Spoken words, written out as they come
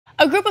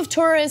A group of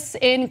tourists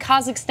in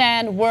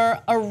Kazakhstan were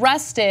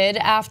arrested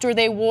after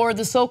they wore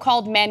the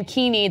so-called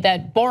mankini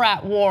that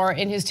Borat wore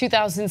in his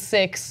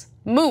 2006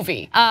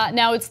 movie.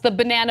 Now it's the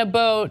banana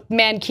boat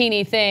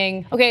mankini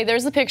thing. Okay,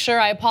 there's the picture.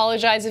 I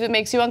apologize if it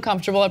makes you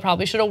uncomfortable. I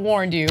probably should have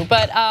warned you.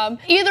 But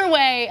either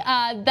way,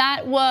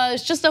 that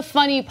was just a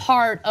funny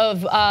part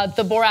of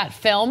the Borat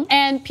film.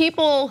 And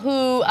people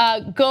who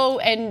go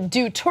and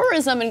do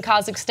tourism in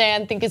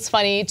Kazakhstan think it's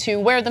funny to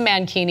wear the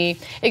mankini,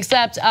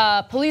 except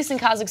police in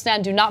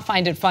Kazakhstan do not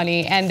find it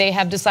funny, and they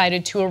have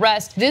decided to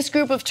arrest this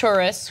group of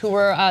tourists who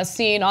were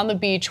seen on the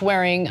beach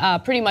wearing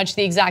pretty much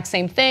the exact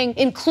same thing,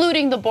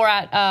 including the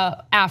Borat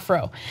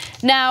afro.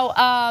 Now,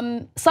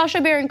 Sacha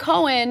Baron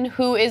Cohen,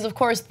 who is of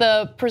course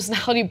the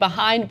personality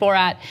behind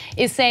Borat,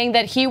 is saying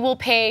that he will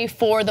pay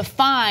for the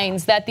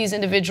fines that these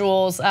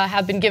individuals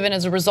have been given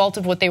as a result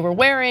of what they were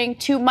wearing.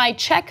 To my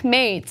Czech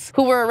mates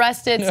who were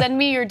arrested, send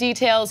me your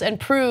details and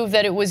prove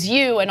that it was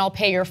you and I'll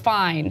pay your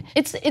fine.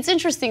 It's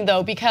interesting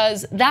though,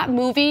 because that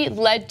movie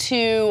led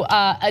to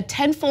a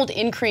tenfold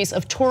increase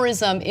of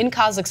tourism in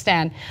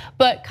Kazakhstan,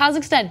 but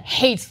Kazakhstan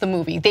hates the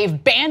movie.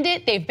 They've banned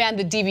it, they've banned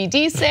the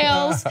DVD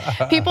sales.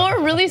 People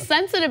are really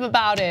sensitive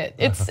about it.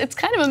 It's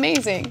kind of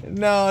amazing.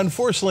 No,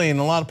 unfortunately, in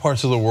a lot of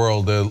parts of the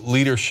world, the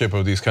leadership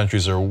of these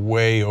countries are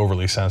way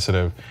overly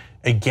sensitive.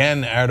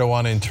 Again,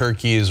 Erdogan in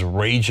Turkey is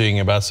raging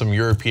about some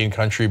European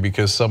country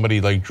because somebody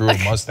like drew a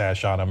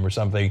mustache on him or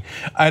something.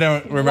 I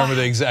don't remember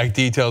the exact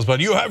details, but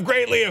you have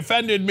greatly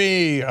offended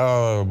me.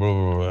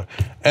 And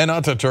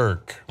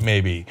Turk,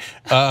 maybe.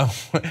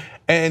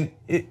 And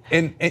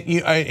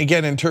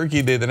again, in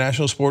Turkey, the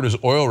national sport is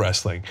oil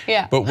wrestling.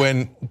 Yeah. But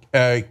when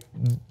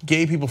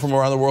gay people from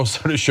around the world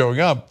started showing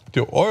up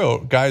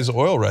to guys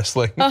oil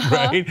wrestling,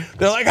 right?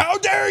 They're like, how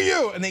dare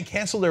you? And they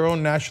canceled their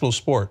own national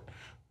sport.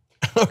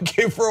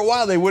 Okay, for a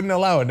while they wouldn't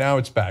allow it, now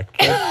it's back.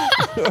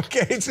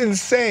 Okay, it's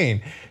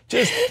insane.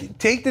 Just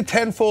take the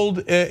tenfold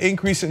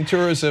increase in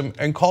tourism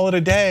and call it a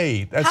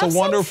day. That's a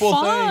wonderful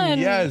thing,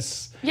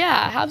 yes.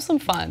 Yeah, have some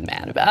fun,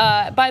 man.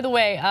 By the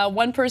way,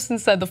 one person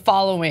said the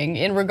following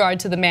in regard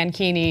to the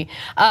mankini.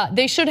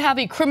 They should have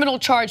a criminal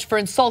charge for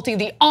insulting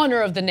the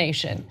honor of the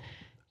nation.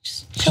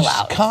 Just chill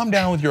out. Calm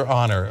down with your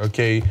honor,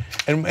 okay?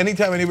 And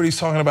anytime anybody's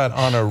talking about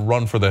honor,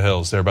 run for the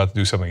hills. They're about to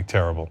do something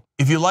terrible.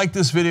 If you like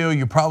this video,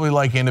 you probably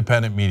like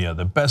independent media.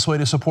 The best way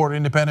to support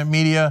independent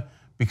media,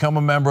 become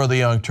a member of the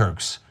Young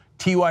Turks.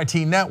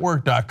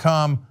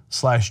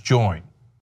 tytnetwork.com/join.